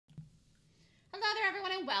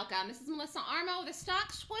everyone and welcome. This is Melissa Armo with the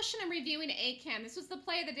stock swoosh and I'm reviewing Akam. This was the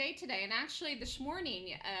play of the day today, and actually this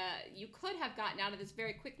morning you could have gotten out of this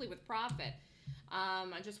very quickly with profit. I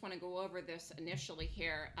just want to go over this initially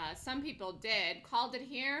here. Some people did, called it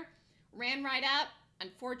here, ran right up.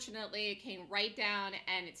 Unfortunately, it came right down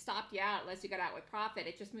and it stopped you out unless you got out with profit.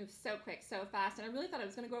 It just moved so quick, so fast, and I really thought it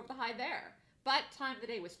was going to go over the high there. But time of the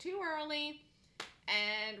day was too early.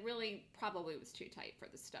 And really probably was too tight for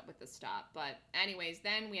the stop with the stop. But anyways,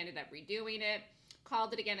 then we ended up redoing it,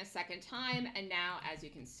 called it again a second time, and now as you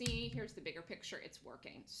can see, here's the bigger picture, it's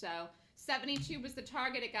working. So 72 was the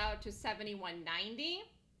target. It got to 71.90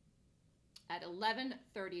 at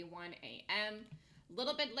 11:31 a.m. A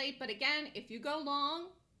little bit late, but again, if you go long,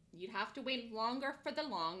 you'd have to wait longer for the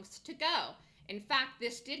longs to go. In fact,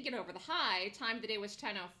 this did get over the high. Time of the day was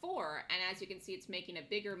 10:04, and as you can see, it's making a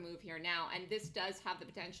bigger move here now, and this does have the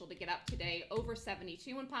potential to get up today over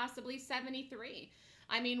 72 and possibly 73.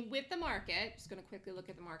 I mean, with the market, just going to quickly look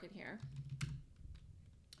at the market here.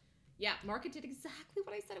 Yeah, market did exactly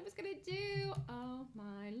what I said it was going to do. Oh,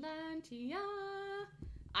 my Lantia.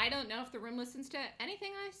 I don't know if the room listens to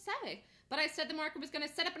anything I say, but I said the market was going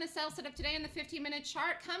to set up in a sell setup today in the 15-minute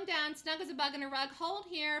chart, come down, snug as a bug in a rug, hold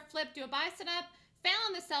here, flip, do a buy setup, fail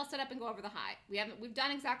on the sell setup, and go over the high. We've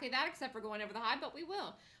done exactly that except for going over the high, but we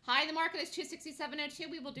will. High in the market is 267.02.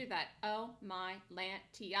 We will do that. Oh my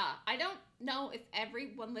Lantia. I don't know if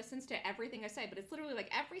everyone listens to everything I say, but it's literally like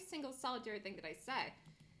every single solitary thing that I say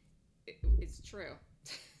is true.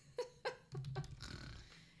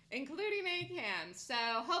 Including Akam. So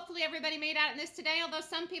hopefully everybody made out in this today, although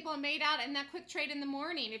some people made out in that quick trade in the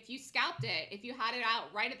morning if you scalped it, if you had it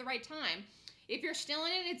out right at the right time. If you're still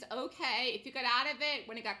in it, it's okay. If you got out of it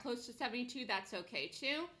when it got close to 72, that's okay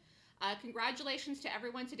too. Congratulations to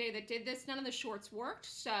everyone today that did this. None of the shorts worked,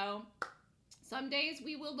 so some days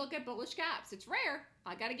we will look at bullish gaps. It's rare,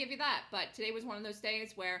 I got to give you that, but today was one of those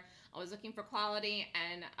days where I was looking for quality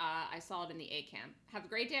and I saw it in the Akam. Have a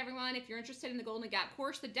great day, everyone. If you're interested in the Golden Gap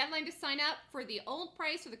course, the deadline to sign up for the old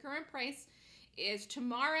price or the current price is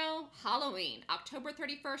tomorrow, Halloween, October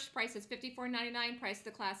 31st. Price is $54.99. Price of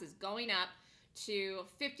the class is going up to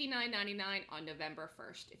 $59.99 on November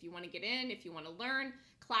 1st. If you want to get in, if you want to learn,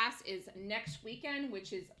 class is next weekend,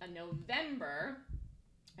 which is a November.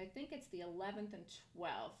 I think it's the 11th and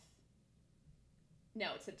 12th.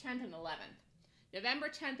 No, it's the 10th and 11th. November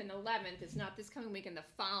 10th and 11th is not this coming weekend, the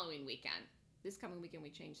following weekend. This coming weekend, we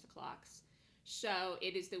change the clocks. So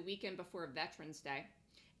it is the weekend before Veterans Day.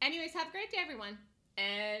 Anyways, have a great day, everyone.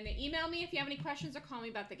 And email me if you have any questions or call me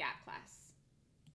about the GAP class.